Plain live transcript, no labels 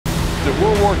the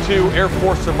World War II Air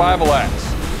Force Survival Axe.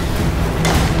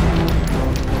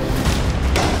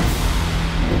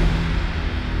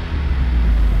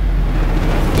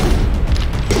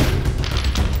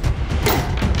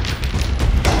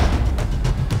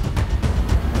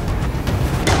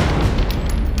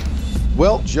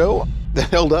 Well, Joe, that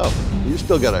held up. You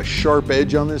still got a sharp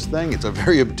edge on this thing. It's a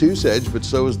very obtuse edge, but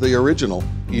so is the original.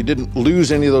 You didn't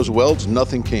lose any of those welds.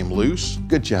 Nothing came loose.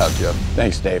 Good job, Jeff.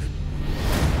 Thanks, Dave.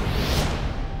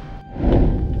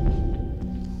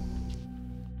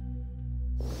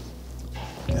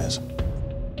 Guys,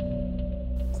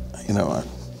 you know,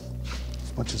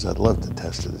 as much as I'd love to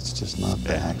test it, it's just not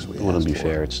the axe we asked for. It wouldn't be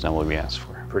fair. It's not what we asked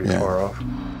for. Pretty far off.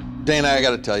 Dana, I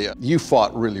got to tell you, you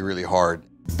fought really, really hard.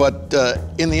 But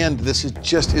in the end, this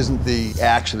just isn't the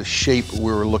axe or the shape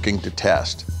we were looking to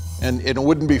test. And it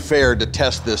wouldn't be fair to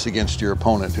test this against your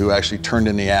opponent who actually turned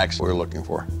in the axe we were looking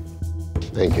for.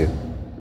 Thank you.